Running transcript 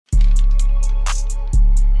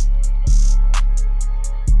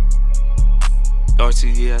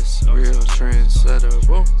RTS, real trendsetter.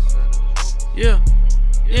 Whoa. Yeah.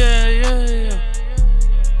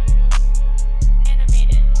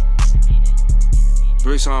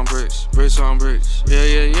 Bricks on bricks, bricks on bricks.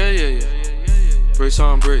 Yeah. Bricks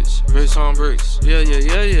on bricks, bricks on bricks. Yeah.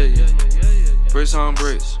 Bricks on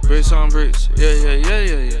bricks, bricks on bricks.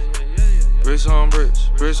 Yeah. Bricks on bricks,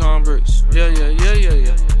 bricks on bricks.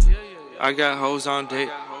 Yeah. I got hoes on deck,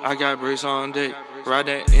 I got bricks on deck.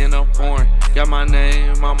 Riding in a foreign, got my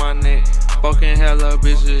name on my neck. Fucking hella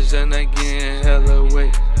bitches and they getting hella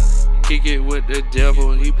wet. Kick it with the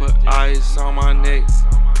devil, he put ice on my neck.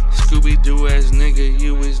 Scooby-Doo ass nigga,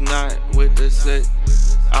 you is not with the set.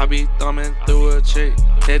 I be thumbing through a check,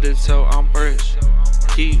 head to toe, I'm fresh.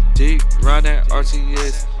 Keep dick, riding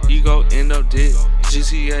RTS, you gon' end up dead.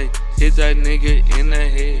 GCA, hit that nigga in the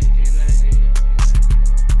head.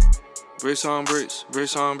 Bricks on bricks,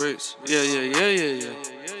 bricks on bricks. Yeah.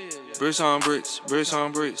 Bricks on bricks, bricks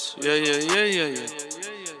on bricks. Yeah.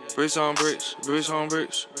 Bricks on bricks, bricks on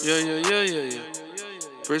bricks. Yeah.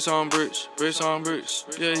 Bricks on bricks, bricks on bricks.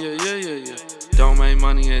 Yeah. Don't make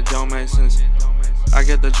money, it don't make sense. I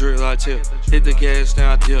get the drill, I tip. Hit the gas, then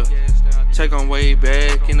I dip. Take on way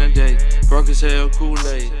back in the day. Broke as hell,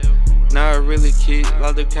 Kool-Aid. Now I really kick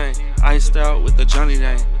like the cane. Iced out with the Johnny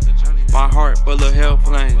name. My heart full of hell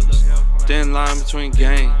flames. Thin line between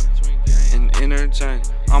game and entertain.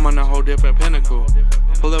 I'm on a whole different pinnacle.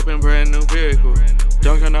 Pull up in brand new vehicle.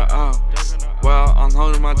 Dunking her out while I'm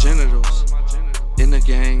holding my genitals. In the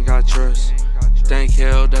gang, got trust. Thank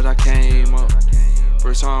hell that I came up.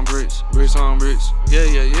 Bricks on bricks, bricks on bricks. Yeah.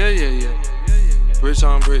 Bricks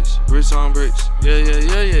on bricks, bricks on bricks.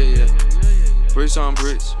 Yeah. Bricks on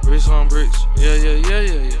bricks, bricks on bricks.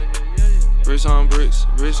 Yeah. Bricks on bricks,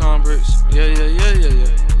 bricks on bricks.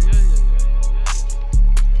 Yeah.